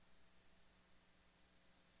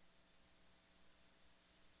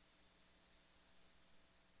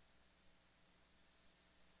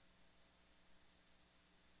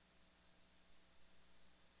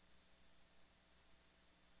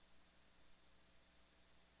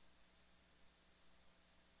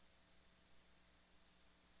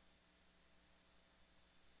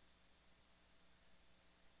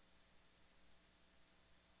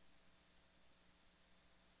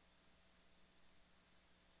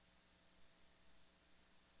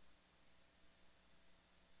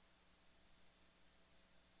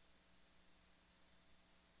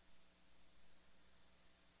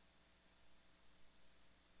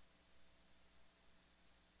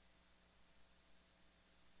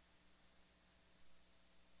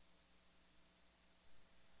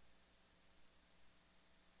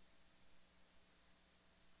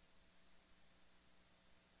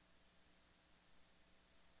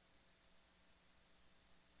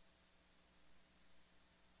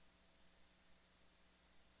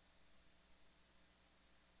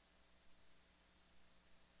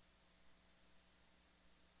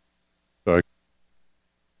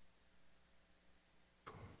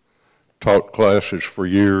taught classes for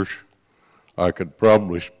years. I could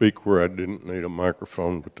probably speak where I didn't need a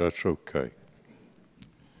microphone, but that's okay.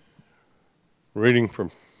 Reading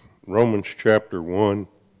from Romans chapter 1.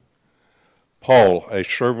 Paul, a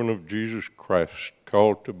servant of Jesus Christ,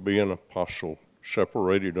 called to be an apostle,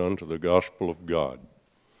 separated unto the gospel of God,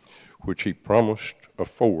 which he promised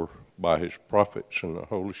afore by his prophets in the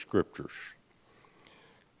Holy Scriptures,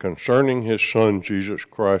 concerning his Son Jesus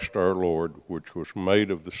Christ our Lord, which was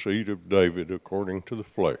made of the seed of David according to the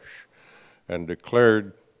flesh, and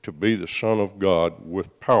declared to be the Son of God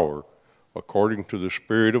with power, according to the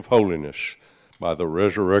Spirit of holiness, by the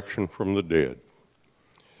resurrection from the dead,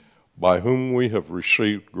 by whom we have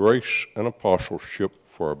received grace and apostleship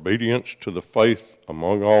for obedience to the faith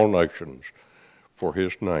among all nations, for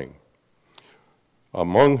his name,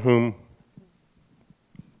 among whom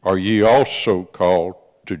are ye also called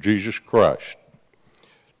to Jesus Christ,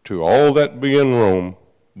 to all that be in Rome,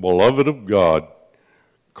 beloved of God,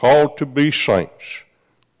 called to be saints,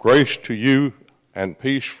 grace to you and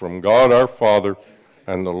peace from God our Father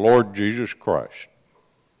and the Lord Jesus Christ.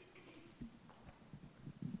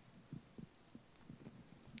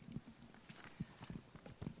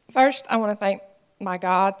 First, I want to thank my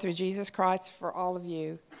God through Jesus Christ for all of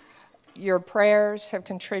you. Your prayers have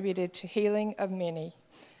contributed to healing of many,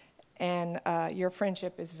 and your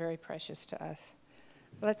friendship is very precious to us.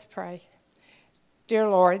 Let's pray. Dear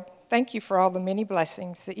Lord, thank you for all the many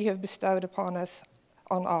blessings that you have bestowed upon us,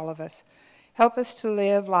 on all of us. Help us to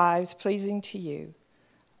live lives pleasing to you.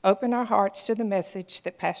 Open our hearts to the message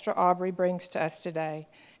that Pastor Aubrey brings to us today,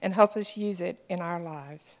 and help us use it in our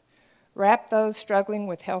lives. Wrap those struggling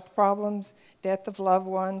with health problems, death of loved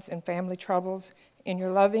ones, and family troubles in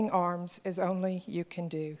your loving arms as only you can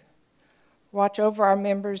do. Watch over our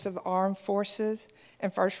members of the armed forces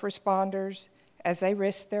and first responders as they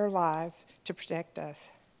risk their lives to protect us.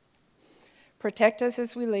 Protect us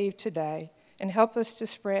as we leave today, and help us to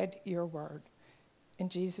spread your word. In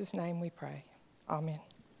Jesus' name we pray. Amen.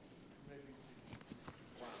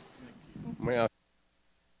 May I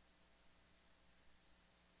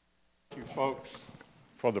thank you folks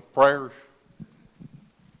for the prayers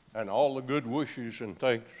and all the good wishes and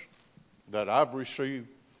things that I've received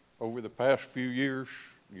over the past few years,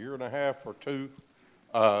 year and a half or two.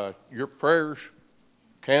 Your prayers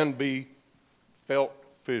can be felt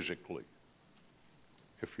physically.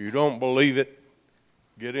 If you don't believe it,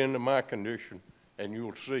 get into my condition and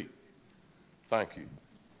you'll see. Thank you.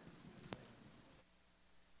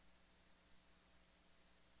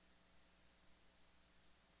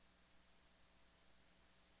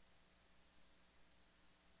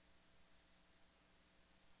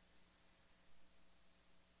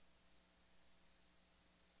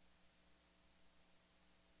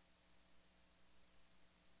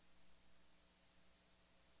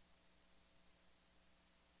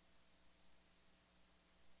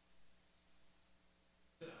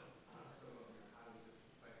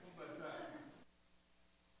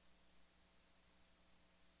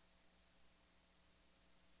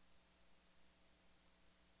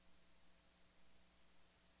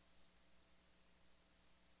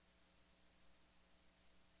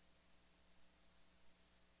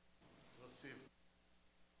 Let's see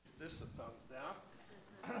if this is a thumbs down.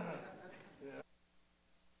 Yeah.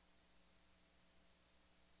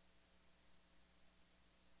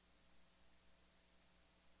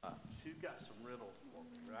 She's got some riddles for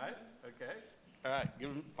me, right? Okay. All right,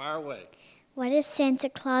 fire away. What is Santa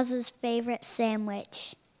Claus's favorite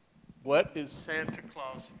sandwich? What is Santa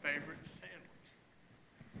Claus' favorite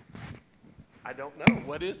sandwich? I don't know.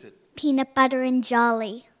 What is it? Peanut butter and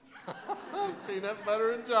jelly. Peanut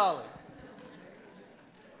butter and jelly.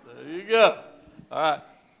 There you go. All right.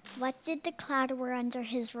 What did the cloud wear under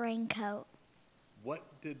his raincoat? What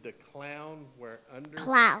did the clown wear under?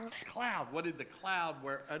 Cloud. Cloud. What did the cloud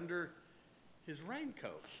wear under his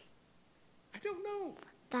raincoat? I don't know.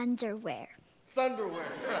 Thunderwear. Thunderwear.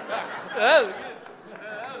 That was good.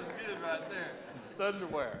 That was good right there.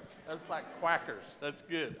 Thunderwear. That's like quackers. That's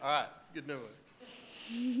good. All right. Good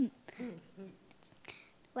knowing.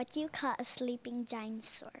 What do you call a sleeping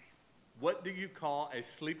dinosaur? What do you call a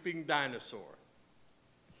sleeping dinosaur?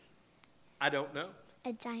 I don't know.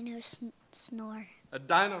 A dino snore. A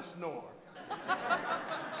dino snore.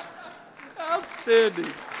 Outstanding.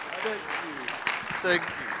 Thank you. Thank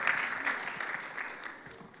you.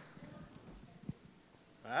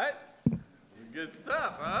 All right. Good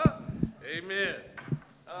stuff, huh? Amen.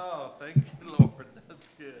 Oh, thank you, Lord. That's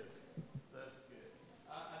good. That's good.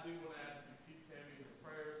 I do want to ask you to keep Tammy in your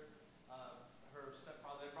prayers. Her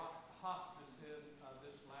stepfather, they brought hospice in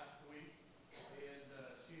this last week, and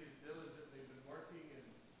she has diligently been working and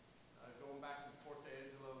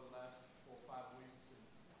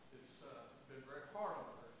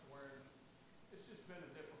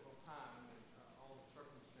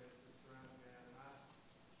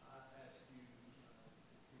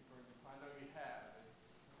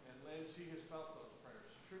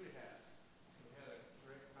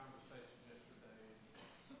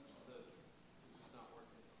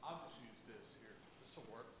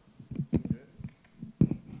will work. Good.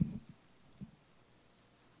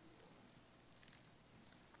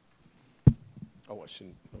 Oh, I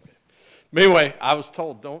shouldn't. Okay. But anyway, I was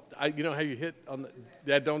told you know how you hit on the,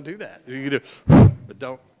 Dad, don't do that. You do, but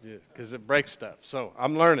don't, because it breaks stuff. So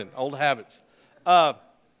I'm learning old habits.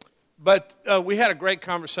 But we had a great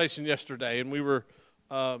conversation yesterday, and we were,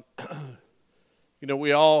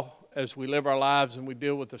 we all, as we live our lives and we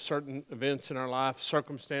deal with the certain events in our life,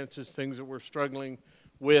 circumstances, things that we're struggling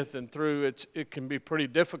with and through, it can be pretty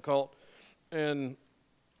difficult. And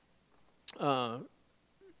I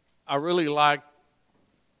really liked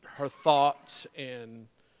her thoughts and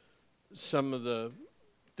some of the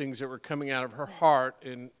things that were coming out of her heart,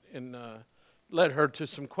 and led her to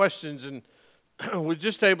some questions, and was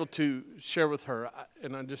just able to share with her.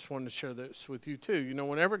 And I just wanted to share this with you too.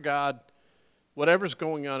 Whenever whatever's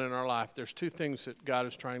going on in our life, there's two things that God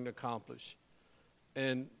is trying to accomplish.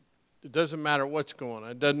 And it doesn't matter what's going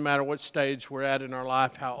on. It doesn't matter what stage we're at in our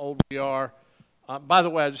life, how old we are. By the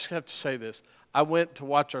way, I just have to say this. I went to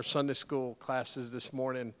watch our Sunday school classes this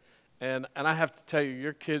morning, and I have to tell you,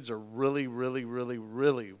 your kids are really, really, really,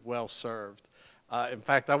 really well served. In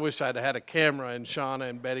fact, I wish I'd had a camera in Shauna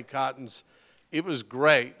and Betty Cotton's. It was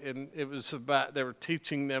great, and it was they were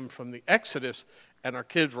teaching them from the Exodus, and our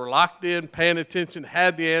kids were locked in, paying attention,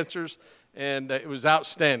 had the answers, and it was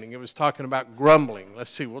outstanding. It was talking about grumbling. Let's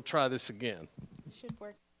see, we'll try this again. It should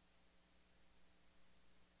work.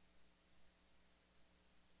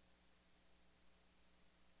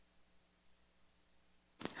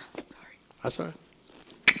 That's all right.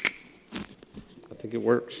 I think it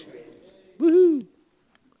works. Woohoo!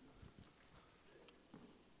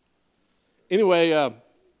 Anyway,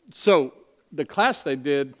 so the class they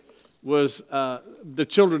did was the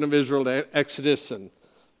children of Israel, Exodus, and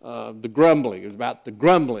the grumbling. It was about the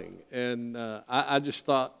grumbling. And I just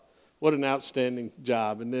thought, what an outstanding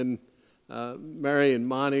job. And then Mary and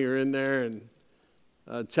Monty are in there and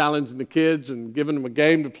challenging the kids and giving them a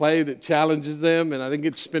game to play that challenges them. And I didn't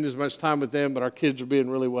get to spend as much time with them, but our kids are being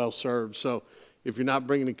really well served. So if you're not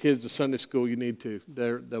bringing the kids to Sunday school, you need to.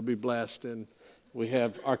 They'll be blessed. And we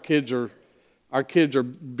have our kids are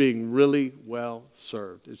being really well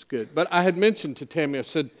served. It's good. But I had mentioned to Tammy, I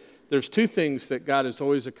said, there's two things that God is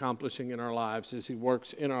always accomplishing in our lives as he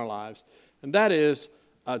works in our lives. And that is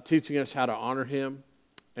teaching us how to honor him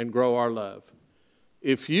and grow our love.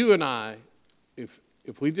 If you and I,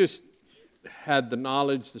 if we just had the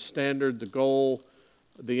knowledge, the standard, the goal,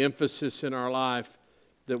 the emphasis in our life,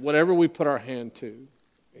 that whatever we put our hand to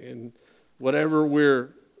and whatever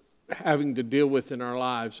we're having to deal with in our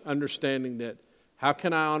lives, understanding that how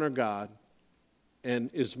can I honor God and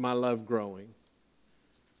is my love growing,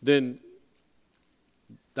 then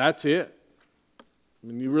that's it. I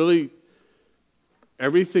mean, you really,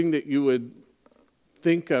 everything that you would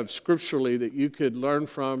think of scripturally that you could learn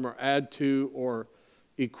from or add to or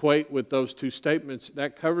equate with those two statements,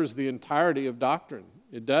 that covers the entirety of doctrine.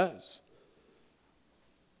 It does.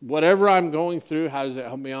 Whatever I'm going through, how does it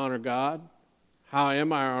help me honor God? How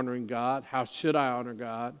am I honoring God? How should I honor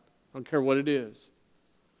God? I don't care what it is.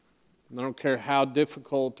 I don't care how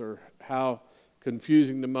difficult or how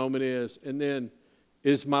confusing the moment is. And then,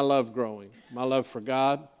 is my love growing? My love for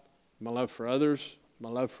God, my love for others, my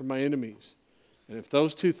love for my enemies. And if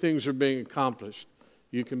those two things are being accomplished,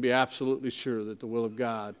 you can be absolutely sure that the will of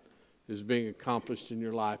God is being accomplished in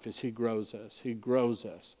your life as he grows us. He grows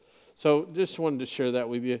us. So just wanted to share that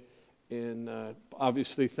with you. And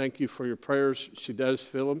obviously, thank you for your prayers. She does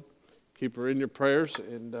feel them. Keep her in your prayers.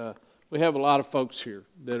 And we have a lot of folks here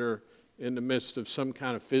that are in the midst of some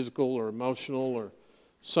kind of physical or emotional or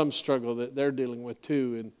some struggle that they're dealing with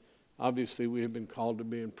too. And obviously, we have been called to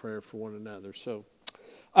be in prayer for one another. So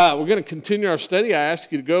we're going to continue our study. I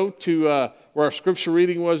ask you to go to where our scripture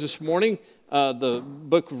reading was this morning, the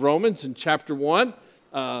book of Romans in chapter 1.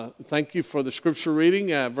 Thank you for the scripture reading,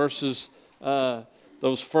 verses,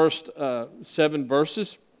 those first 7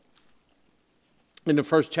 verses in the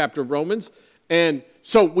first chapter of Romans. And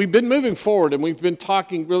so we've been moving forward, and we've been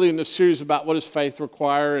talking really in this series about what does faith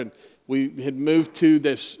require, and we had moved to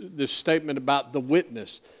this statement about the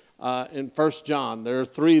witness. In 1 John, there are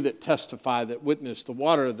 3 that testify, that witness: the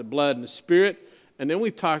water, the blood, and the Spirit. And then we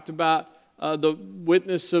talked about the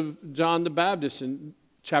witness of John the Baptist in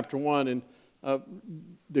chapter 1 and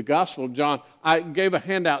the Gospel of John. I gave a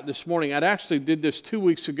handout this morning. I actually did this 2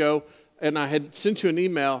 weeks ago, and I had sent you an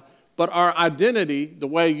email. But our identity, the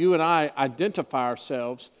way you and I identify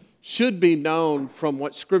ourselves, should be known from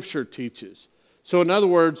what Scripture teaches. So in other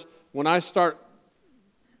words, when I start,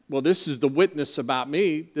 well, this is the witness about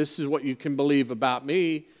me. This is what you can believe about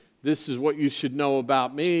me. This is what you should know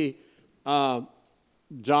about me.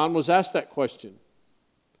 John was asked that question.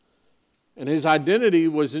 And his identity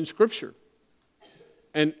was in Scripture.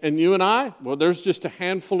 And you and I, well, there's just a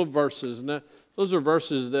handful of verses. And those are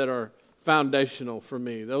verses that are foundational for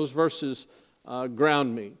me. Those verses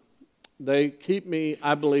ground me. They keep me,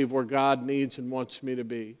 I believe, where God needs and wants me to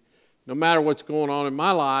be. No matter what's going on in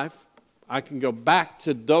my life, I can go back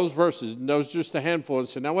to those verses, and those just a handful, and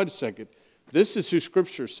say, now wait a second. This is who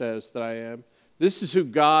Scripture says that I am. This is who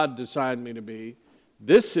God designed me to be.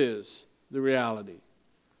 This is the reality.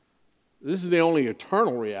 This is the only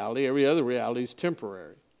eternal reality. Every other reality is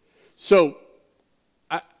temporary. So,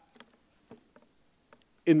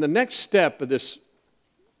 in the next step of this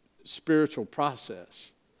spiritual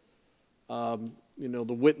process, the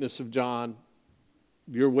witness of John,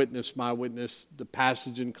 your witness, my witness, the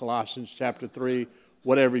passage in Colossians chapter 3,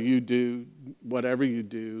 whatever you do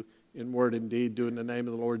in word and deed, do in the name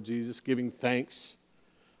of the Lord Jesus, giving thanks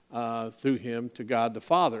through him to God the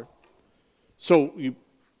Father. So you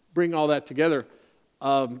bring all that together.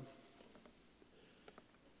 The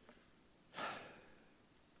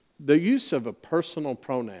use of a personal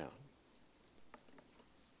pronoun.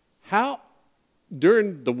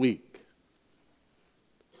 During the week,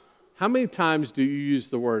 how many times do you use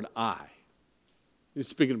the word I? You're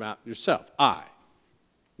speaking about yourself. I,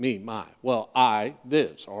 me, my. Well, I,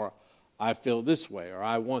 this, or I feel this way, or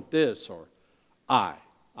I want this, or I.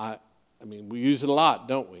 I mean, we use it a lot,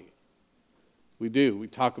 don't we? We do. We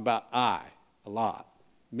talk about I a lot.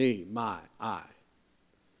 Me, my, I.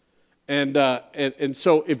 And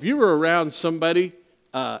so if you were around somebody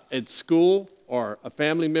at school or a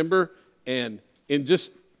family member, and in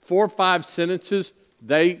just 4 or 5 sentences,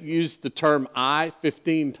 they used the term I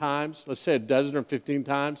 15 times, let's say a dozen or 15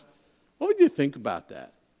 times, what would you think about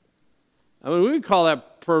that? I mean, we would call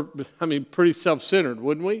that pretty self-centered,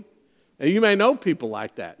 wouldn't we? And you may know people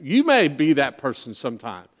like that. You may be that person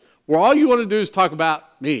sometime, where all you want to do is talk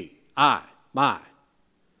about me, I, my.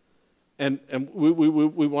 And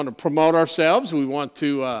we want to promote ourselves. We want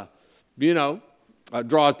to,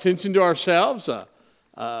 draw attention to ourselves.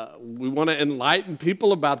 We want to enlighten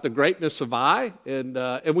people about the greatness of I, and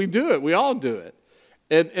we do it. We all do it.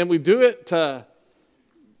 And we do it, I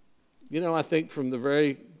think from the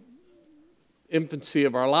very infancy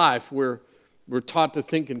of our life, we're taught to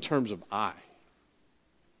think in terms of I.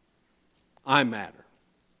 I matter.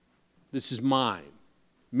 This is mine,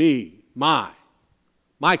 me, my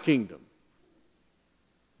kingdom.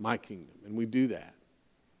 My kingdom. And we do that.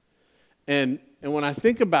 And when I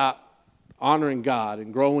think about honoring God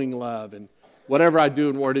and growing love and whatever I do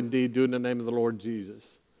in word and deed, do in the name of the Lord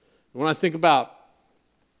Jesus. When I think about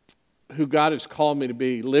who God has called me to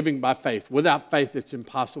be, living by faith. Without faith, it's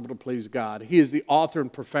impossible to please God. He is the author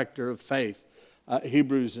and perfecter of faith.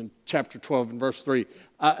 Hebrews in chapter 12 and verse 3.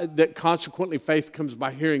 That consequently faith comes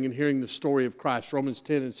by hearing, and hearing the story of Christ. Romans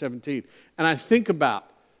 10 and 17. And I think about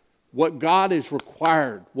what God is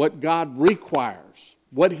required, what God requires,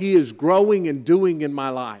 what He is growing and doing in my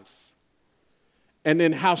life. And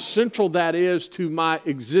then how central that is to my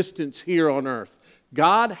existence here on earth.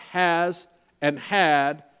 God has and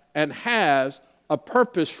had and has a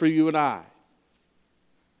purpose for you and I.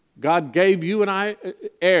 God gave you and I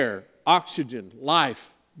air, oxygen,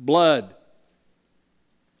 life, blood.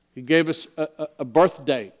 He gave us a birth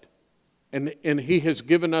date. And He has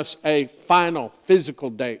given us a final physical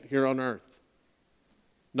date here on earth,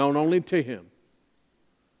 known only to Him.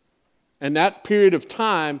 And that period of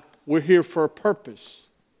time, we're here for a purpose.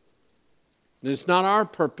 And it's not our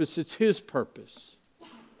purpose, it's His purpose.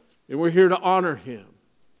 And we're here to honor Him.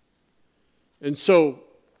 And so,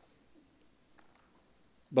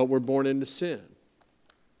 but we're born into sin.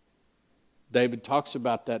 David talks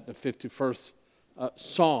about that in the 51st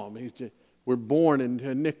Psalm. We're born into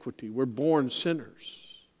iniquity. We're born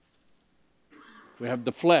sinners. We have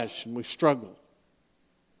the flesh and we struggle.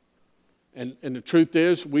 And the truth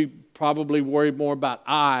is, we probably worry more about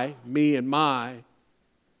I, me, and my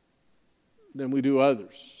than we do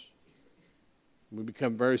others. We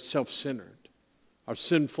become very self-centered. Our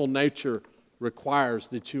sinful nature requires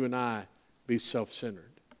that you and I be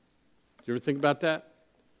self-centered. Do you ever think about that?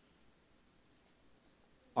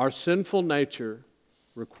 Our sinful nature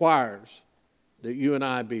requires that you and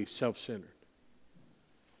I be self-centered.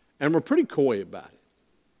 And we're pretty coy about it.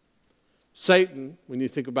 Satan, when you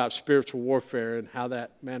think about spiritual warfare and how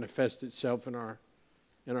that manifests itself in our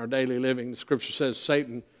daily living, the Scripture says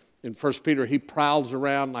Satan, in 1 Peter, he prowls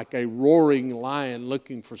around like a roaring lion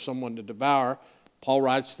looking for someone to devour. Paul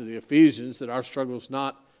writes to the Ephesians that our struggle is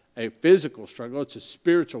not a physical struggle, it's a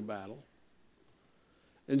spiritual battle.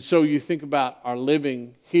 And so you think about our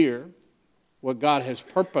living here, what God has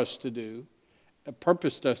purposed to do,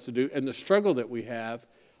 purposed us to do and the struggle that we have,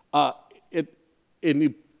 and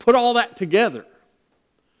you put all that together,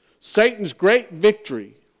 Satan's great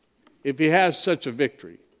victory, if he has such a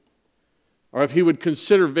victory, or if he would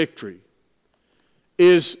consider victory,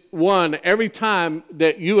 is one, every time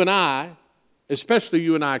that you and I, especially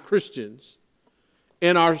you and I Christians,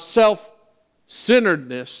 in our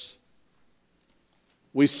self-centeredness,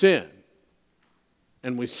 we sin.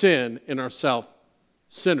 And we sin in our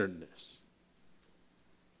self-centeredness.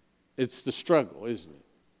 It's the struggle, isn't it?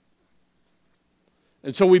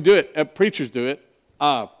 And so we do it. Preachers do it.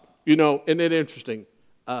 Isn't it interesting?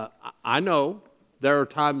 I know there are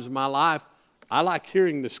times in my life I like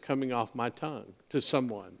hearing this coming off my tongue to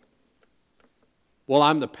someone. Well,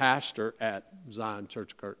 I'm the pastor at Zion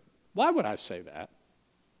Church Curtin. Why would I say that?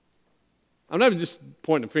 I'm not just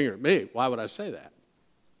pointing a finger at me. Why would I say that?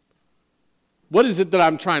 What is it that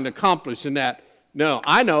I'm trying to accomplish in that? No,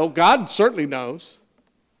 I know. God certainly knows.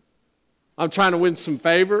 I'm trying to win some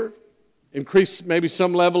favor, increase maybe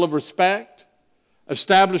some level of respect,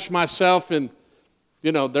 establish myself in,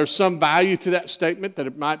 there's some value to that statement that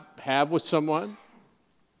it might have with someone.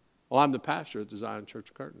 Well, I'm the pastor at the Zion Church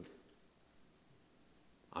of Curtin.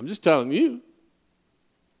 I'm just telling you.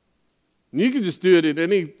 And you can just do it in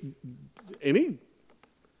any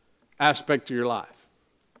aspect of your life.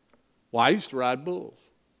 Well, I used to ride bulls.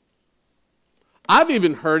 I've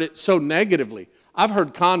even heard it so negatively. I've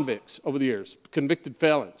heard convicts over the years, convicted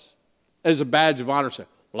felons, as a badge of honor say,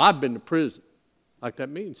 well, I've been to prison. Like that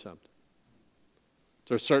means something.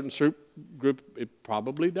 To a certain group, it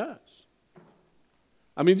probably does.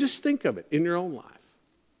 I mean, just think of it in your own life.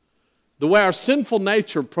 The way our sinful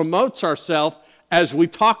nature promotes ourselves as we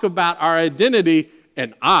talk about our identity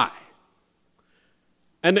and I.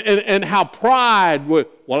 And how pride would,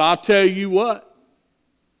 well, I'll tell you what.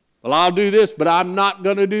 Well, I'll do this, but I'm not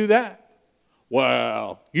going to do that.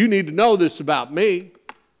 Well, you need to know this about me.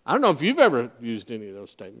 I don't know if you've ever used any of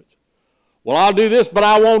those statements. Well, I'll do this, but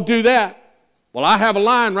I won't do that. Well, I have a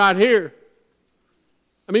line right here.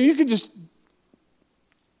 I mean, you can just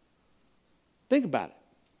think about it.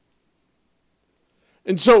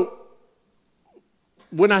 And so,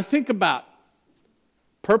 when I think about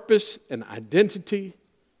purpose and identity,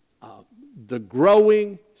 the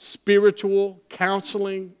growing spiritual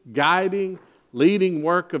counseling, guiding, leading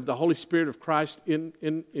work of the Holy Spirit of Christ in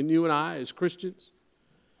you and I as Christians,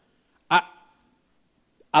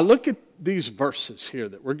 I look at these verses here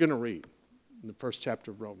that we're going to read in the first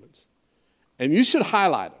chapter of Romans, and you should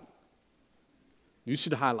highlight them. You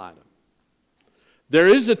should highlight them. There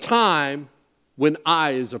is a time when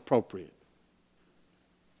I is appropriate.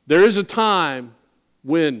 There is a time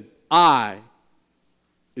when I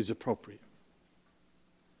is appropriate.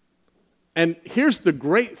 And here's the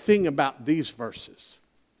great thing about these verses.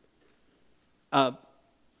 I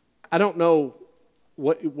don't know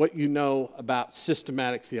what you know about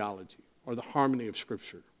systematic theology or the harmony of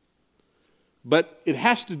Scripture, but it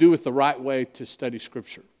has to do with the right way to study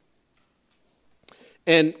Scripture.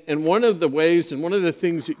 And one of the ways and one of the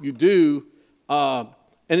things that you do, and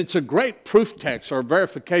it's a great proof text or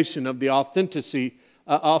verification of the authenticity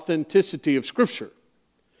of Scripture,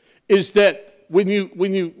 is that when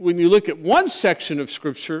you look at one section of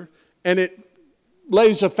Scripture and it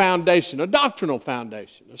lays a foundation, a doctrinal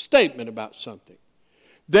foundation, a statement about something,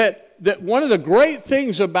 that one of the great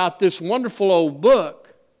things about this wonderful old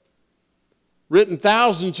book, written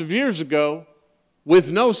thousands of years ago, with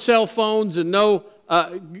no cell phones and no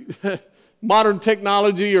modern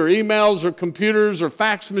technology or emails or computers or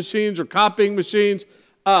fax machines or copying machines,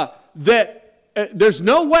 that there's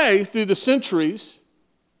no way through the centuries,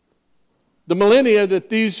 the millennia, that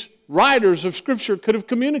these writers of Scripture could have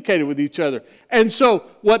communicated with each other. And so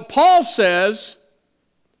what Paul says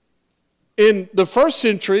in the first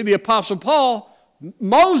century, the Apostle Paul,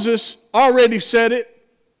 Moses already said it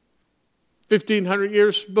 1,500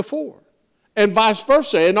 years before. And vice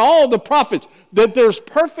versa. And all the prophets, that there's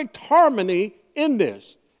perfect harmony in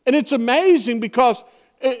this. And it's amazing because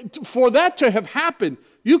for that to have happened,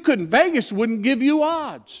 Vegas wouldn't give you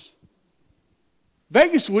odds.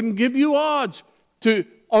 Vegas wouldn't give you odds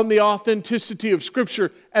on the authenticity of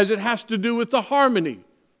Scripture as it has to do with the harmony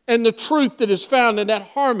and the truth that is found in that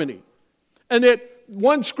harmony. And that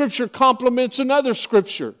one Scripture complements another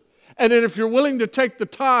Scripture. And that if you're willing to take the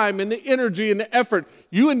time and the energy and the effort,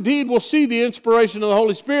 you indeed will see the inspiration of the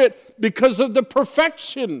Holy Spirit because of the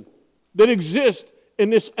perfection that exists in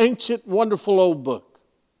this ancient, wonderful old book.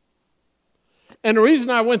 And the reason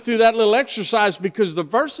I went through that little exercise, because the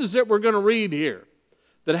verses that we're going to read here,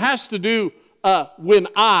 that has to do when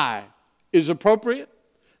I is appropriate,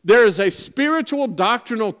 there is a spiritual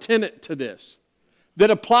doctrinal tenet to this that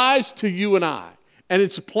applies to you and I, and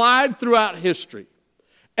it's applied throughout history.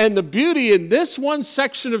 And the beauty in this one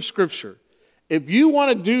section of Scripture, if you want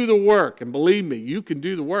to do the work, and believe me, you can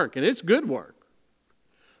do the work, and it's good work,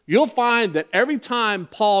 you'll find that every time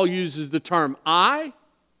Paul uses the term I,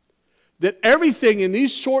 that everything in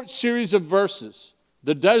these short series of verses,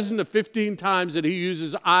 the 12 to 15 times that he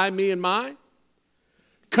uses I, me, and my,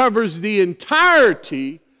 covers the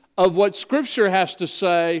entirety of what Scripture has to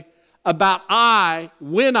say about I,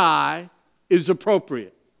 when I, is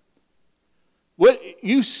appropriate. What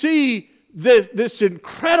you see this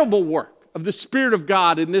incredible work of the Spirit of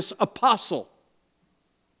God in this apostle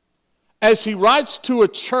as he writes to a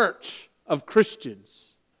church of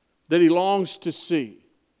Christians that he longs to see,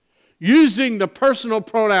 using the personal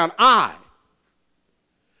pronoun I,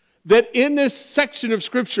 that in this section of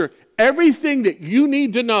Scripture, everything that you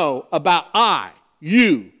need to know about I,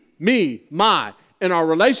 you, me, my, and our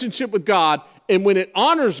relationship with God, and when it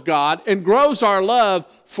honors God and grows our love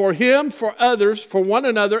for Him, for others, for one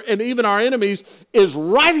another, and even our enemies, is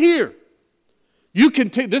right here. You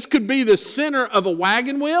can this could be the center of a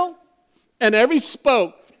wagon wheel, and every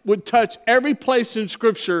spoke would touch every place in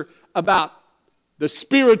Scripture about the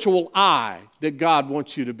spiritual I that God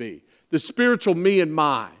wants you to be, the spiritual me and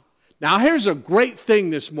my. Now, here's a great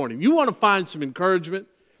thing this morning. You want to find some encouragement?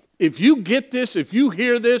 If you get this, if you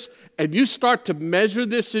hear this, and you start to measure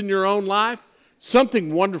this in your own life,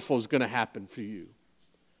 something wonderful is going to happen for you.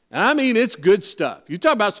 And I mean, it's good stuff. You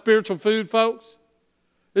talk about spiritual food, folks,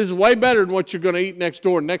 this is way better than what you're going to eat next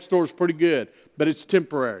door. Next door is pretty good, but it's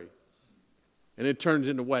temporary, and it turns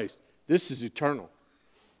into waste. This is eternal.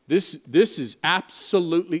 This is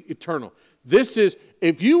absolutely eternal. This is,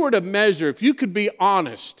 if you were to measure, if you could be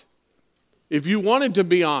honest, if you wanted to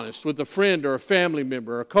be honest with a friend or a family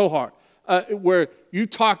member or a cohort, where you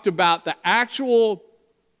talked about the actual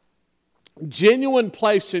genuine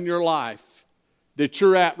place in your life that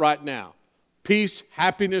you're at right now, peace,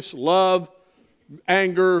 happiness, love,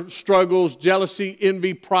 anger, struggles, jealousy,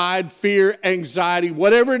 envy, pride, fear, anxiety,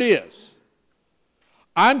 whatever it is,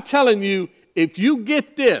 I'm telling you, if you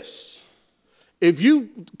get this, if you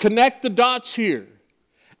connect the dots here,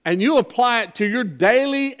 and you apply it to your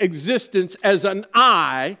daily existence as an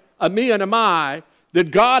I, a me and a my, that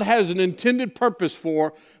God has an intended purpose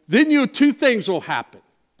for, then two things will happen.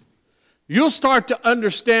 You'll start to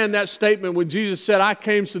understand that statement when Jesus said, I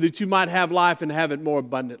came so that you might have life and have it more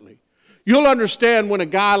abundantly. You'll understand when a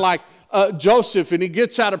guy like Joseph, and he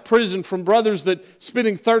gets out of prison from brothers that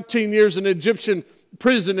spending 13 years in Egyptian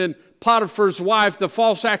prison, and Potiphar's wife, the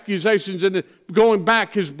false accusations, and going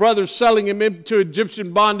back, his brothers selling him into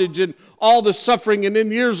Egyptian bondage and all the suffering. And then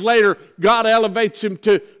years later, God elevates him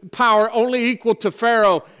to power only equal to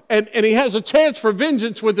Pharaoh. And he has a chance for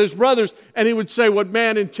vengeance with his brothers. And he would say, what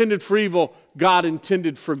man intended for evil, God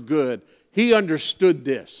intended for good. He understood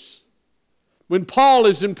this. When Paul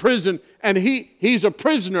is in prison, and he's a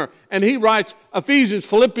prisoner, and he writes Ephesians,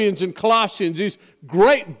 Philippians, and Colossians, these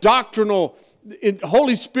great doctrinal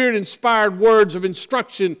Holy Spirit-inspired words of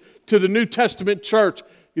instruction to the New Testament church.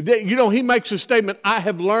 You know, he makes a statement, I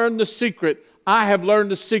have learned the secret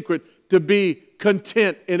to be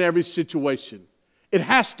content in every situation. It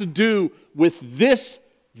has to do with this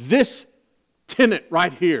tenet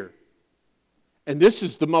right here. And this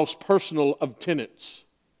is the most personal of tenets,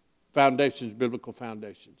 foundations, biblical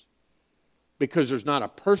foundations. Because there's not a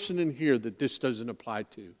person in here that this doesn't apply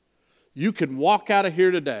to. You can walk out of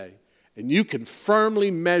here today and you can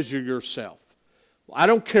firmly measure yourself. I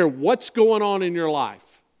don't care what's going on in your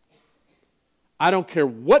life. I don't care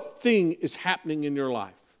what thing is happening in your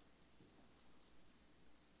life.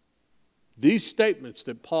 These statements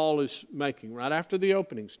that Paul is making right after the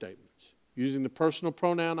opening statements, using the personal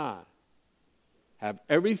pronoun I, have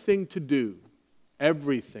everything to do,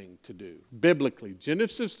 biblically,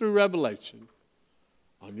 Genesis through Revelation,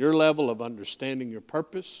 on your level of understanding your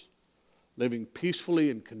purpose, living peacefully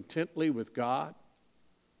and contently with God,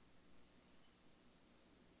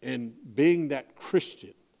 and being that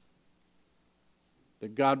Christian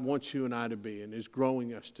that God wants you and I to be and is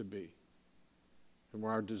growing us to be, and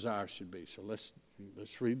where our desire should be. So let's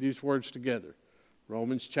read these words together.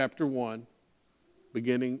 Romans chapter 1,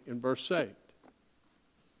 beginning in verse 8.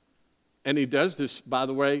 And he does this, by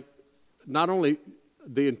the way, not only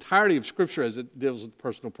the entirety of Scripture as it deals with the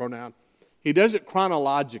personal pronoun, he does it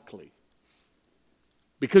chronologically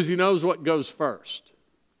because he knows what goes first.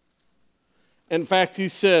 In fact, he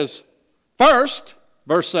says, first,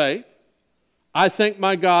 verse 8, I thank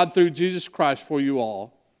my God through Jesus Christ for you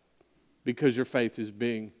all because your faith is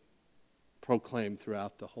being proclaimed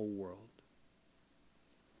throughout the whole world.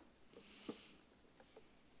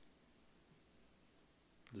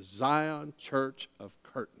 The Zion Church of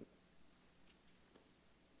Curtin.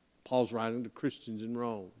 Paul's writing to Christians in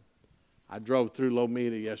Rome. I drove through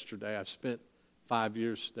Lomita yesterday. I spent 5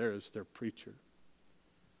 years there as their preacher.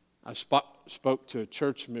 I spoke to a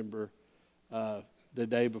church member the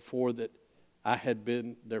day before that I had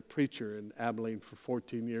been their preacher in Abilene for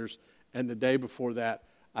 14 years. And the day before that,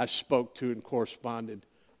 I spoke to and corresponded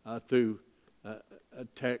through a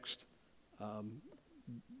text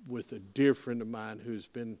with a dear friend of mine who's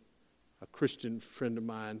been a Christian friend of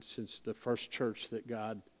mine since the first church that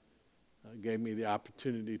God gave me the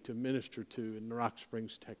opportunity to minister to in Rock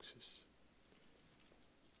Springs, Texas.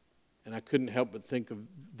 And I couldn't help but think of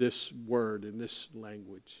this word in this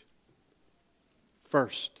language.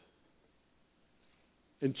 First.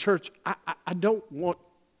 In church, I don't want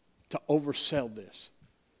to oversell this.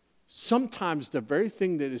 Sometimes the very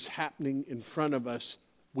thing that is happening in front of us,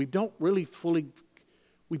 we don't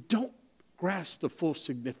grasp the full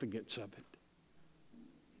significance of it.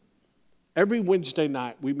 Every Wednesday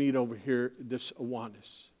night, we meet over here at this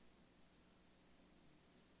Awanas.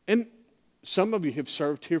 And some of you have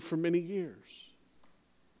served here for many years,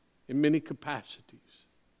 in many capacities.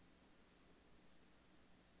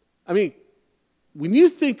 I mean, when you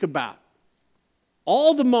think about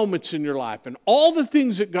all the moments in your life and all the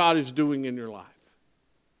things that God is doing in your life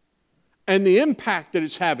and the impact that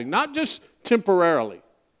it's having, not just temporarily,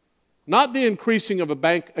 not the increasing of a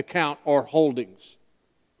bank account or holdings,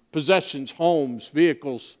 possessions, homes,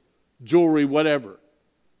 vehicles, jewelry, whatever,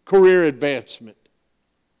 career advancement,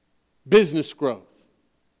 business growth.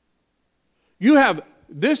 You have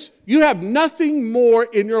nothing more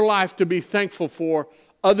in your life to be thankful for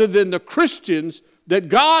other than the Christians that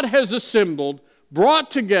God has assembled,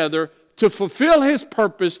 brought together to fulfill His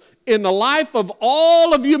purpose in the life of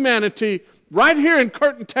all of humanity right here in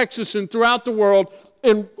Curtin, Texas and throughout the world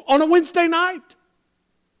on a Wednesday night.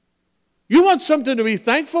 You want something to be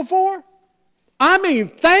thankful for? I mean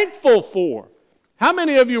thankful for. How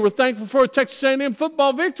many of you were thankful for a Texas A&M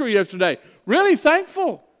football victory yesterday? Really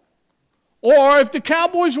thankful. Or if the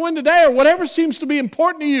Cowboys win today or whatever seems to be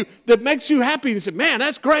important to you that makes you happy, you say, man,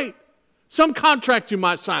 that's great. Some contract you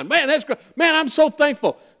might sign. Man, that's great. Man, I'm so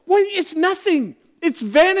thankful. Well, it's nothing. It's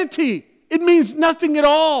vanity. It means nothing at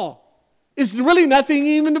all. It's really nothing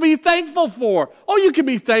even to be thankful for. Oh, you can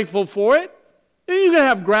be thankful for it. You can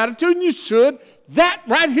have gratitude, and you should. That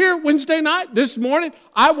right here, Wednesday night, this morning,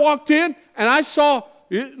 I walked in, and I saw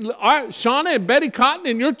Shauna and Betty Cotton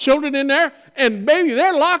and your children in there, and baby,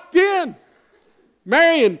 they're locked in.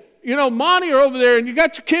 Mary and, Monty are over there, and you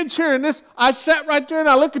got your kids here, and I sat right there, and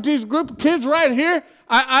I look at these group of kids right here.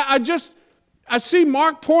 I see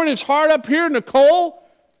Mark pouring his heart up here, Nicole,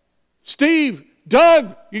 Steve,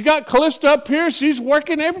 Doug, you got Callista up here, she's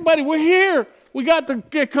working, everybody, we're here. We got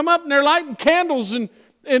to come up, and they're lighting candles, and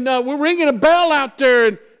we're ringing a bell out there,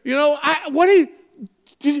 and, and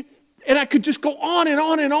I could just go on and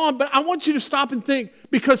on and on, but I want you to stop and think,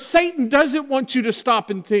 because Satan doesn't want you to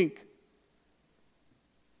stop and think.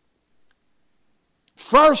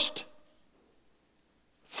 First,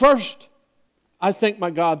 I thank my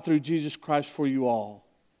God through Jesus Christ for you all,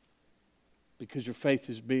 because your faith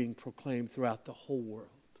is being proclaimed throughout the whole world.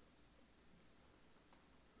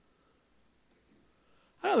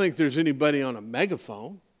 I don't think there's anybody on a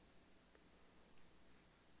megaphone.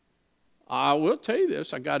 I will tell you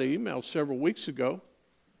this. I got an email several weeks ago.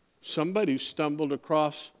 Somebody stumbled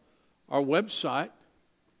across our website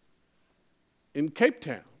in Cape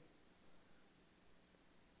Town.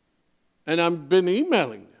 And I've been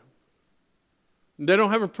emailing them. And they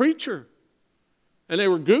don't have a preacher. And they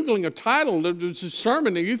were Googling a title. There's a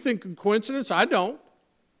sermon. And you think a coincidence? I don't.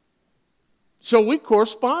 So we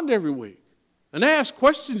correspond every week. And they ask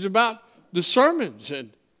questions about the sermons.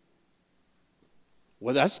 And,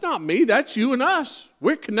 well, that's not me. That's you and us.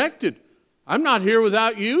 We're connected. I'm not here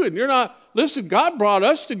without you, and you're not. Listen, God brought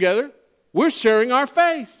us together. We're sharing our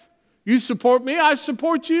faith. You support me, I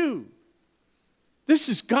support you. This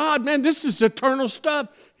is God, man. This is eternal stuff.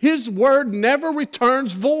 His word never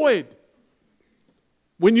returns void.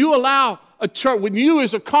 When you allow a church, when you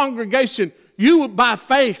as a congregation, you by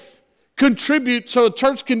faith contribute so a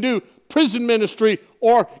church can do prison ministry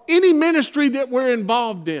or any ministry that we're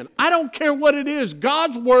involved in. I don't care what it is.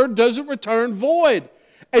 God's word doesn't return void.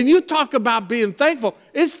 And you talk about being thankful.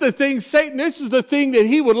 It's the thing, Satan, this is the thing that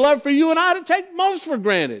he would love for you and I to take most for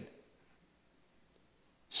granted.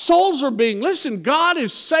 Souls are being, listen, God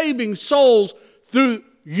is saving souls through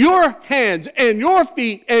your hands and your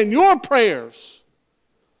feet and your prayers.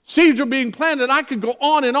 Seeds are being planted. I could go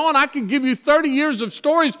on and on. I could give you 30 years of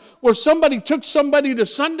stories where somebody took somebody to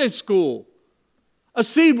Sunday school. A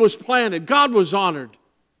seed was planted. God was honored.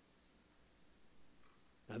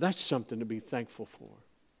 Now that's something to be thankful for.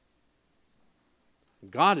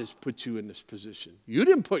 God has put you in this position. You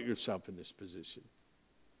didn't put yourself in this position.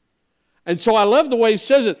 And so I love the way he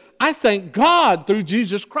says it. I thank God through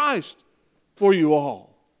Jesus Christ for you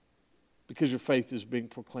all, because your faith is being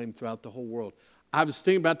proclaimed throughout the whole world. I was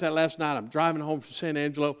thinking about that last night. I'm driving home from San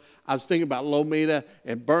Angelo. I was thinking about Lomita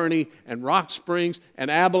and Bernie and Rock Springs and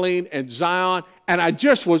Abilene and Zion, and I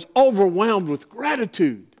just was overwhelmed with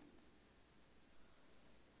gratitude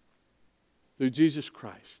through Jesus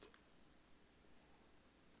Christ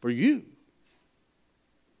for you,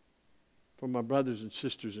 for my brothers and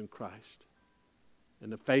sisters in Christ,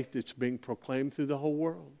 and the faith that's being proclaimed through the whole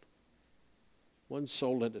world, one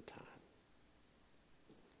soul at a time.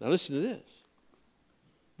 Now listen to this.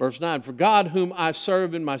 Verse 9, for God whom I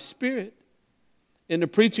serve in my spirit in the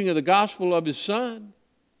preaching of the gospel of his Son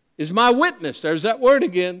is my witness, there's that word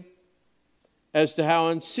again, as to how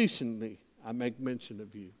unceasingly I make mention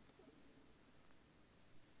of you.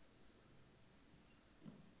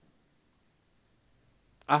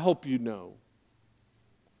 I hope you know,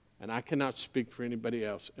 and I cannot speak for anybody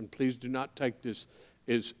else, and please do not take this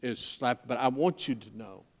as slap, but I want you to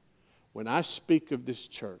know, when I speak of this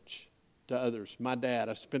church to others, my dad,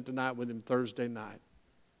 I spent the night with him Thursday night.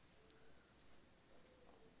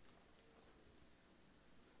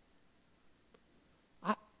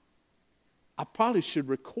 I probably should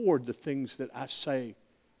record the things that I say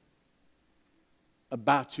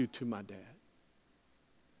about you to my dad.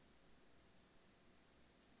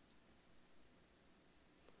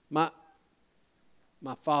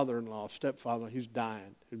 My father-in-law, stepfather, he's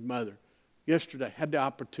dying, his mother, yesterday had the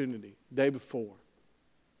opportunity, day before.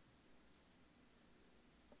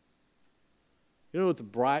 You know what the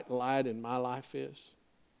bright light in my life is?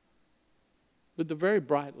 But the very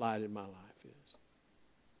bright light in my life is,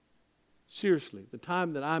 seriously, the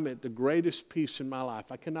time that I'm at the greatest peace in my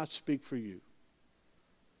life, I cannot speak for you,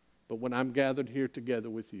 but when I'm gathered here together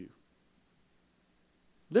with you,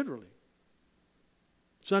 literally,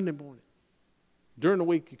 Sunday morning, during the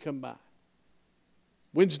week you come by,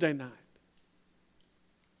 Wednesday night.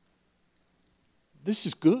 This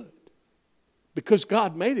is good because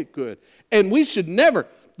God made it good. And you should never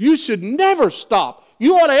stop.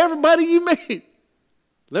 You ought to, everybody you meet.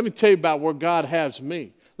 Let me tell you about where God has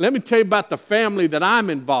me. Let me tell you about the family that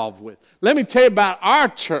I'm involved with. Let me tell you about our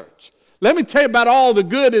church. Let me tell you about all the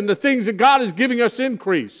good and the things that God is giving us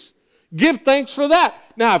increase. Give thanks for that.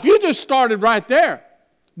 Now, if you just started right there,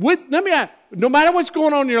 let me ask, no matter what's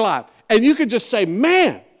going on in your life, and you could just say,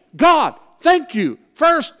 man, God, thank you.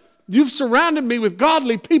 First, you've surrounded me with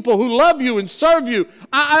godly people who love you and serve you.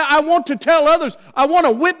 I want to tell others. I want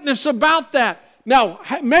to witness about that. Now,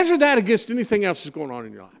 measure that against anything else that's going on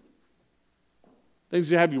in your life. Things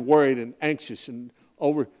that have you worried and anxious and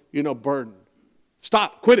burdened.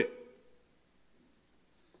 Stop. Quit it.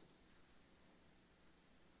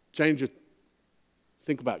 Change it.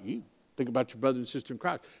 Think about you. Think about your brother and sister in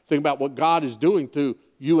Christ. Think about what God is doing through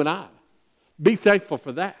you and I. Be thankful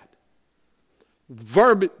for that.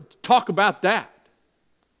 Talk about that.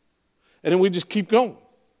 And then we just keep going.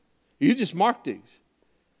 You just mark these.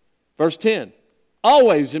 Verse 10,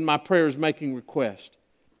 always in my prayers making request,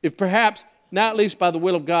 if perhaps, now at least by the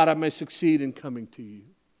will of God, I may succeed in coming to you.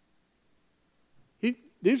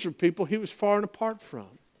 These are people he was far and apart from.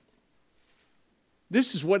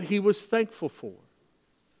 This is what he was thankful for.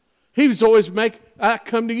 He was always I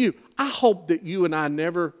come to you. I hope that you and I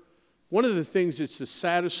never, one of the things that's the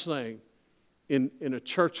saddest thing in a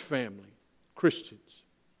church family, Christians,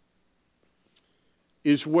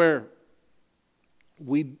 is where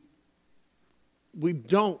we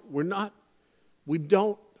don't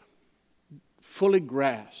fully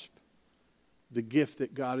grasp the gift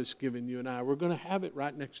that God has given you and I. We're going to have it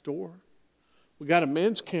right next door. We got a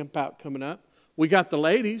men's camp out coming up. We got the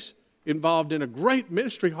ladies involved in a great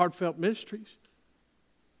ministry, Heartfelt Ministries.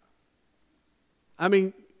 I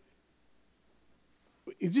mean,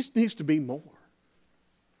 it just needs to be more.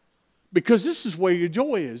 Because this is where your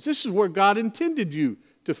joy is. This is where God intended you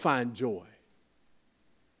to find joy.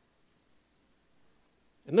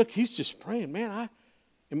 And look, he's just praying, man,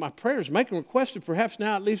 in my prayers, making requests that perhaps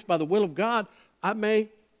now, at least by the will of God, I may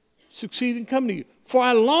succeed in coming to you. For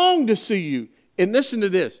I long to see you. And listen to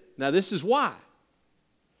this. Now, this is why.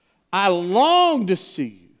 I long to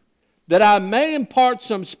see you, that I may impart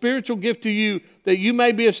some spiritual gift to you, that you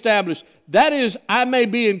may be established. That is, I may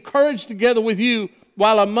be encouraged together with you,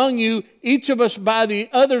 while among you, each of us by the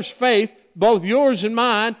other's faith, both yours and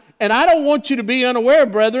mine. And I don't want you to be unaware,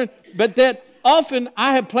 brethren, but that often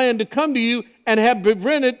I have planned to come to you and have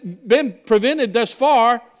been prevented thus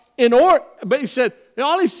far. But he said,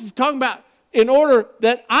 all he's talking about, in order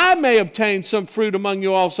that I may obtain some fruit among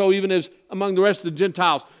you also, even as among the rest of the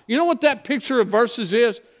Gentiles. You know what that picture of verses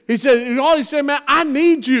is? He said, all he said, man, I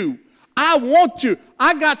need you. I want you.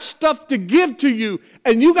 I got stuff to give to you,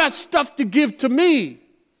 and you got stuff to give to me.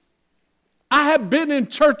 I have been in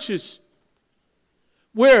churches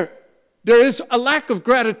where there is a lack of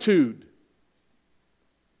gratitude.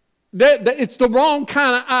 It's the wrong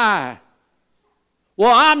kind of eye.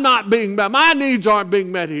 Well, I'm not being met. My needs aren't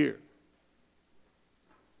being met here.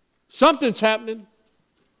 Something's happening,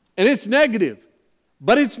 and it's negative.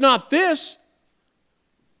 But it's not this.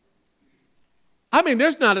 I mean,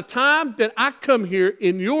 there's not a time that I come here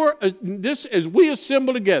in this as we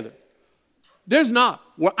assemble together. There's not.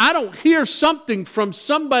 Where I don't hear something from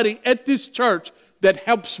somebody at this church that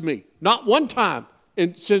helps me. Not one time.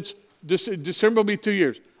 And since December will be 2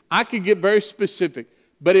 years. I could get very specific,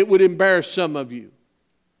 but it would embarrass some of you.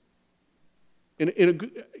 And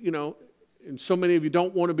so many of you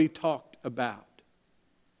don't want to be talked about.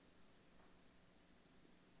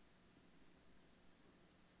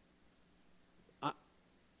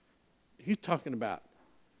 He's talking about,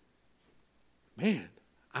 man,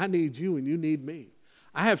 I need you and you need me.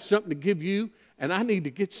 I have something to give you, and I need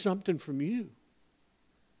to get something from you.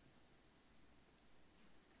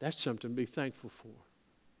 That's something to be thankful for.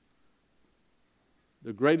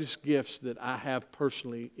 The greatest gifts that I have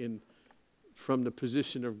personally from the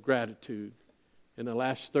position of gratitude in the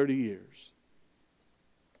last 30 years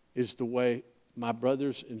is the way my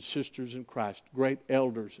brothers and sisters in Christ, great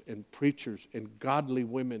elders and preachers and godly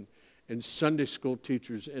women and Sunday school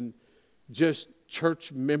teachers and just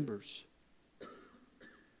church members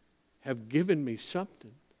have given me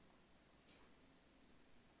something.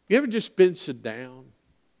 You ever just been sit down?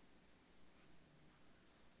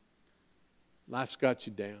 Life's got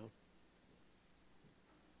you down.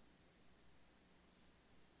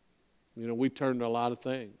 You know, we turn to a lot of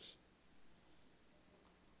things.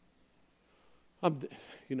 I'm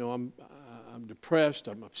depressed.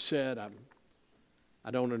 I'm upset. I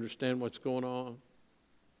don't understand what's going on.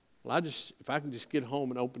 Well, if I can just get home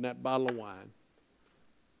and open that bottle of wine,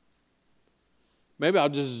 maybe I'll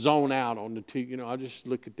just zone out on the TV. I'll just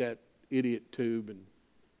look at that idiot tube and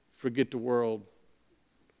forget the world,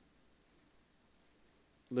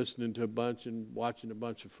 listening to a bunch and watching a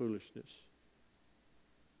bunch of foolishness.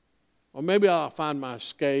 Or maybe I'll find my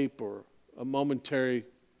escape or a momentary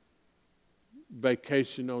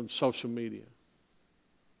vacation on social media.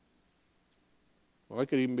 Or it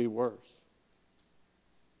could even be worse.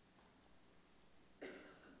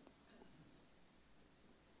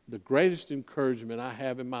 The greatest encouragement I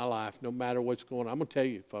have in my life, no matter what's going on, I'm going to tell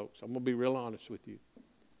you, folks, I'm going to be real honest with you.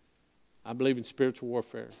 I believe in spiritual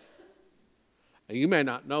warfare. And you may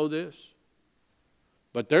not know this,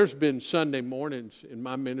 but there's been Sunday mornings in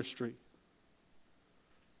my ministry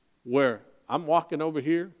where I'm walking over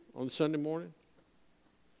here on Sunday morning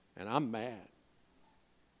and I'm mad.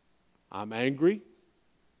 I'm angry.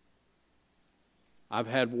 I've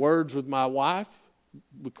had words with my wife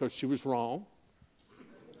because she was wrong.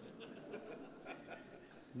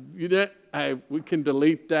 Hey, we can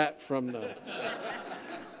delete that from the...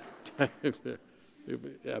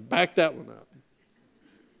 Yeah, back that one up.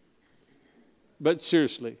 But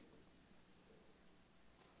seriously,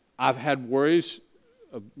 I've had worries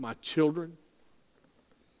of my children.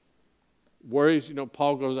 Worries,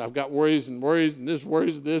 Paul goes, I've got worries and this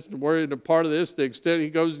worries and this and worry and a part of this. The extent he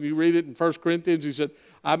goes and you read it in 1 Corinthians, he said,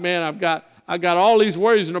 I've got all these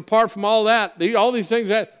worries, and apart from all that, all these things,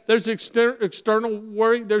 there's external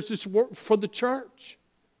worry, there's this work for the church.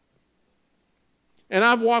 And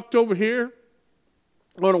I've walked over here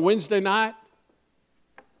on a Wednesday night,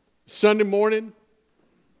 Sunday morning,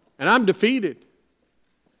 and I'm defeated.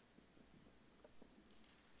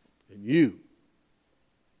 And you,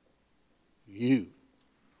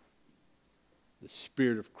 the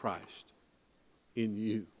Spirit of Christ in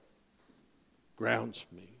you, grounds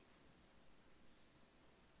me,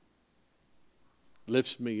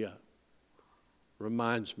 lifts me up,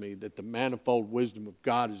 reminds me that the manifold wisdom of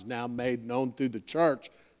God is now made known through the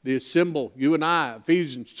church, the assemble, you and I,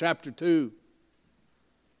 Ephesians chapter 2.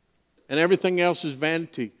 And everything else is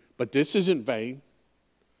vanity. But this isn't vain.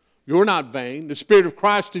 You're not vain. The Spirit of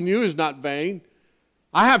Christ in you is not vain.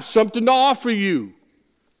 I have something to offer you.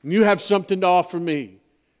 And you have something to offer me.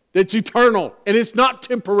 That's eternal. And it's not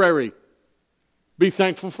temporary. Be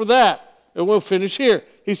thankful for that. And we'll finish here.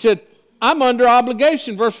 He said, I'm under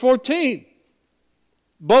obligation, verse 14.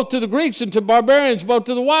 Both to the Greeks and to barbarians, both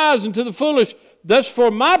to the wise and to the foolish. Thus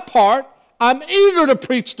for my part, I'm eager to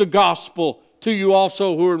preach the gospel to you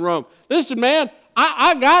also who are in Rome. Listen, man,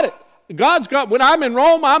 I got it. God's got, when I'm in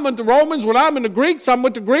Rome, I'm with the Romans. When I'm in the Greeks, I'm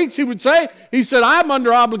with the Greeks, he would say. He said, I'm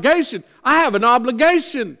under obligation. I have an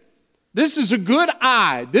obligation. This is a good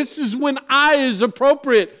I. This is when I is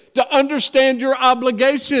appropriate to understand your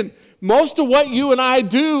obligation. Most of what you and I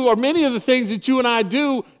do, or many of the things that you and I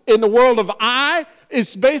do in the world of I,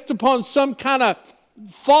 is based upon some kind of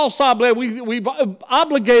false obligation. We've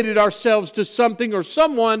obligated ourselves to something or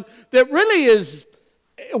someone that really is,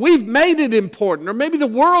 we've made it important, or maybe the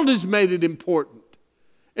world has made it important.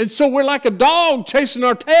 And so we're like a dog chasing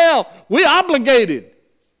our tail. We're obligated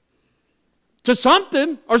to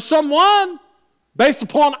something or someone based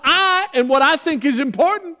upon I and what I think is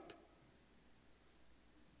important.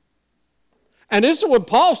 And this is what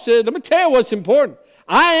Paul said. Let me tell you what's important.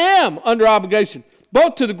 I am under obligation,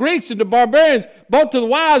 both to the Greeks and the barbarians, both to the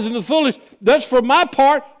wise and the foolish. Thus, for my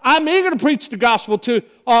part, I'm eager to preach the gospel to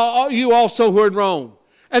you also who are in Rome.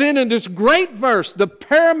 And then in this great verse, the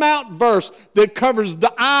paramount verse that covers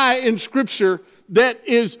the I in Scripture, that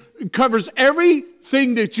covers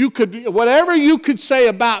everything that you could be, whatever you could say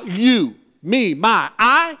about you, me, my,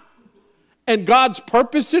 I, and God's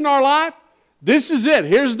purpose in our life. This is it.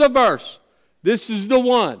 Here's the verse. This is the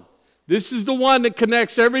one. This is the one that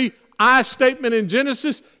connects every I statement in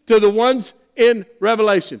Genesis to the ones in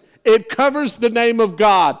Revelation. It covers the name of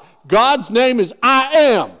God. God's name is I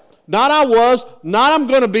am. Not I was, not I'm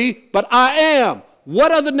going to be, but I am.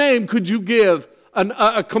 What other name could you give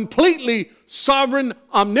a completely sovereign,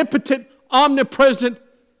 omnipotent, omnipresent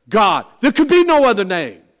God? There could be no other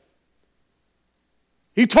name.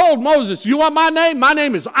 He told Moses, you want my name? My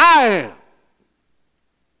name is I am.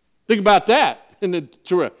 Think about that in the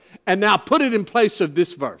Torah. And now put it in place of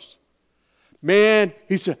this verse. Man,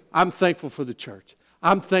 he said, I'm thankful for the church.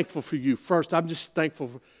 I'm thankful for you. First, I'm just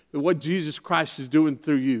thankful for what Jesus Christ is doing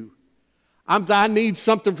through you. I need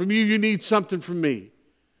something from you. You need something from me.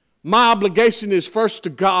 My obligation is first to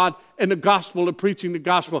God and the gospel and preaching the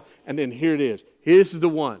gospel. And then here it is. This is the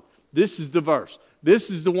one. This is the verse. This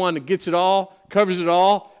is the one that gets it all, covers it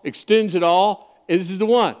all, extends it all. And this is the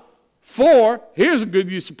one. For, here's a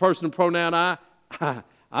good use of personal pronoun I.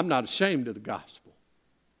 I'm not ashamed of the gospel.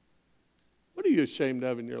 What are you ashamed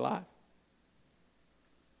of in your life?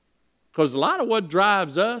 Because a lot of what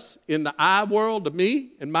drives us in the I world, the me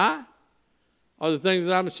and my, are the things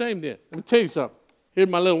that I'm ashamed of. Let me tell you something. Here's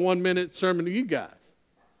my little 1-minute sermon to you guys.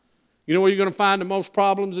 You know where you're going to find the most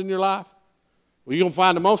problems in your life? Well, you're going to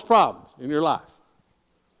find the most problems in your life.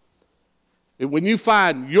 When you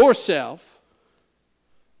find yourself,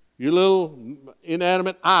 your little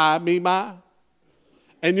inanimate I, me, my,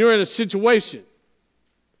 and you're in a situation,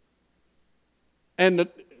 and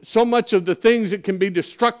so much of the things that can be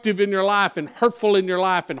destructive in your life and hurtful in your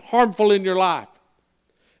life and harmful in your life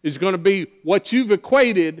is going to be what you've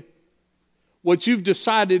equated, what you've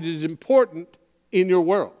decided is important in your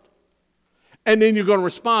world. And then you're going to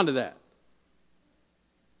respond to that.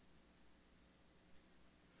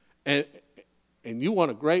 And you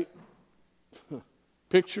want a great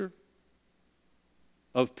picture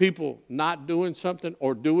of people not doing something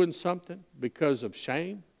or doing something because of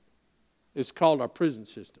shame? It's called our prison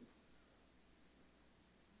system.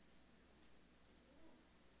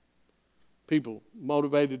 People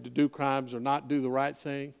motivated to do crimes or not do the right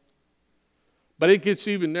thing. But it gets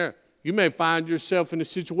even there. You may find yourself in a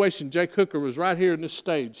situation. Jake Hooker was right here in this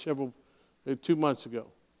stage 2 months ago.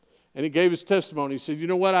 And he gave his testimony. He said, you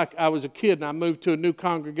know what, I was a kid and I moved to a new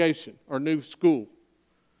congregation or new school.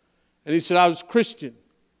 And he said, I was Christian.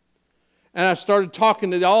 And I started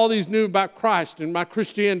talking to all these new about Christ and my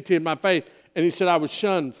Christianity and my faith. And he said, I was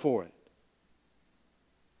shunned for it.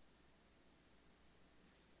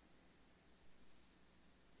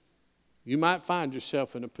 You might find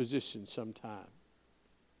yourself in a position sometime.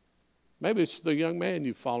 Maybe it's the young man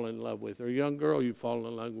you've fallen in love with, or a young girl you've fallen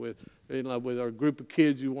in love with, or a group of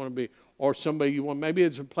kids you want to be, or somebody you want. Maybe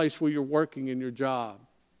it's a place where you're working in your job.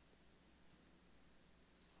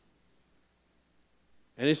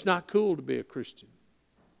 And it's not cool to be a Christian.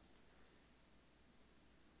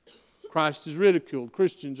 Christ is ridiculed.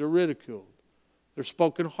 Christians are ridiculed. They're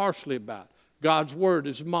spoken harshly about. God's word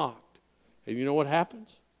is mocked. And you know what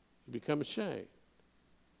happens? You become ashamed.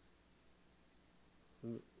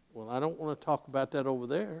 Well, I don't want to talk about that over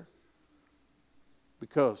there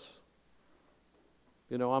because,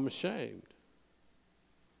 I'm ashamed.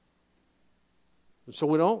 And so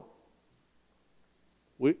we don't.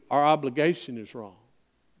 Our obligation is wrong.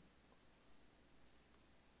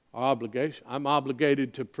 Our obligation. I'm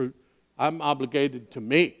obligated to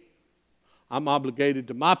me. I'm obligated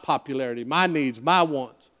to my popularity, my needs, my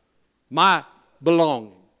wants, my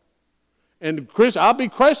belonging. And I'll be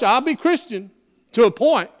Christian to a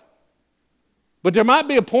point. But there might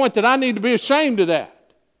be a point that I need to be ashamed of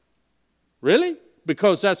that. Really?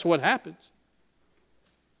 Because that's what happens.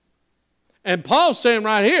 And Paul's saying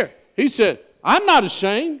right here, he said, I'm not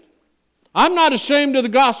ashamed. I'm not ashamed of the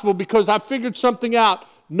gospel because I figured something out,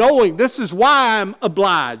 knowing this is why I'm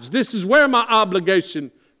obliged. This is where my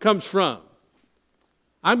obligation comes from.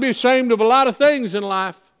 I'd be ashamed of a lot of things in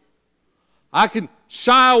life. I can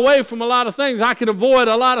shy away from a lot of things. I can avoid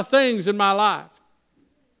a lot of things in my life.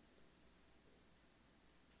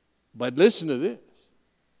 But listen to this.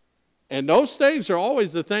 And those things are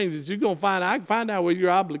always the things that you're going to find. I can find out where your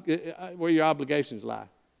obligations lie.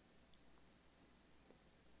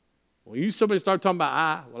 When somebody start talking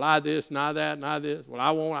about I this, and I that, and I this, well,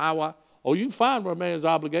 I won't, I what. Oh, you can find where a man's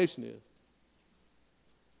obligation is.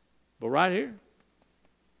 But right here,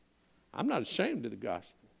 I'm not ashamed of the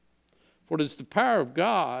gospel. For it is the power of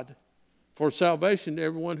God for salvation to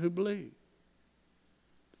everyone who believes.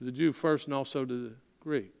 To the Jew first and also to the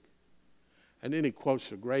Greek. And then he quotes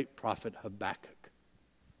the great prophet Habakkuk.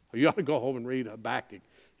 You ought to go home and read Habakkuk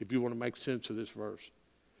if you want to make sense of this verse.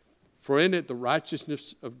 For in it the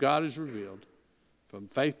righteousness of God is revealed from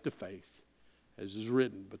faith to faith, as is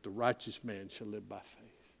written, but the righteous man shall live by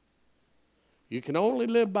faith. You can only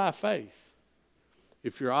live by faith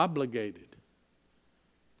if you're obligated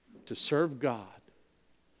to serve God,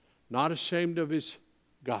 not ashamed of his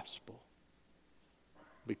gospel,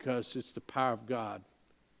 because it's the power of God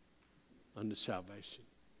unto salvation.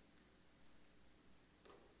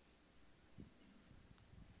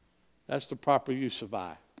 That's the proper use of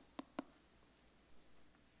I.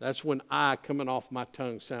 That's when I coming off my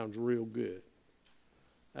tongue sounds real good.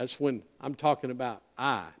 That's when I'm talking about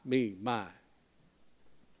I, me, my.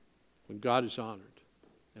 When God is honored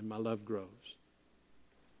and my love grows.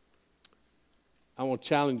 I want to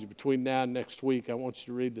challenge you between now and next week. I want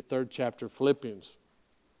you to read the 3rd chapter of Philippians.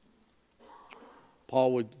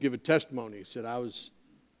 Paul would give a testimony. He said, I was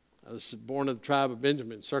born of the tribe of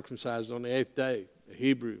Benjamin, circumcised on the 8th day, a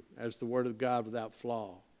Hebrew, as the word of God without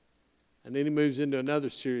flaw. And then he moves into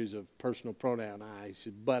another series of personal pronoun I. He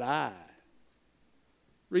said, but I.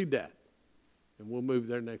 Read that. And we'll move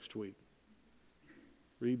there next week.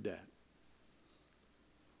 Read that.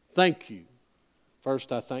 Thank you.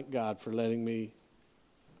 First, I thank God for letting me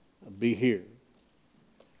be here.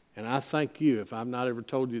 And I thank you, if I've not ever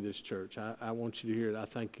told you this, church, I want you to hear it. I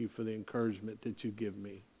thank you for the encouragement that you give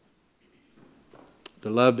me.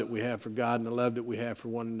 The love that we have for God and the love that we have for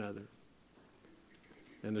one another.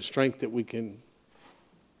 And the strength that we can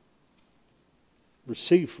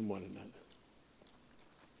receive from one another.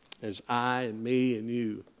 As I and me and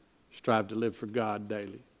you strive to live for God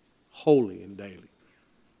daily. Holy and daily.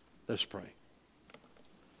 Let's pray.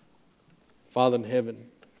 Father in heaven,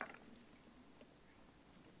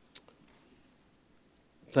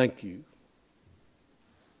 thank you.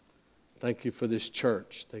 Thank you for this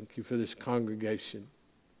church. Thank you for this congregation.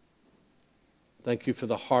 Thank you for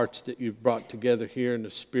the hearts that you've brought together here and the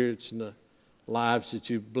spirits and the lives that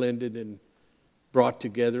you've blended and brought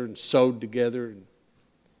together and sewed together. And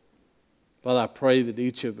Father, I pray that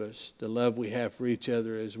each of us, the love we have for each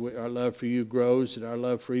other, as our love for you grows, that our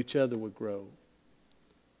love for each other would grow.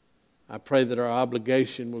 I pray that our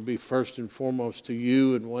obligation will be first and foremost to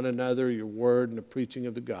you and one another, your word and the preaching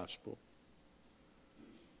of the gospel.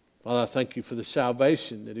 Father, I thank you for the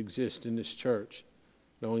salvation that exists in this church,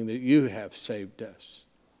 knowing that you have saved us.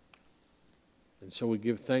 And so we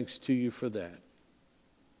give thanks to you for that.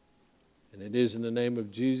 And it is in the name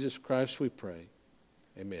of Jesus Christ we pray.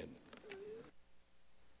 Amen.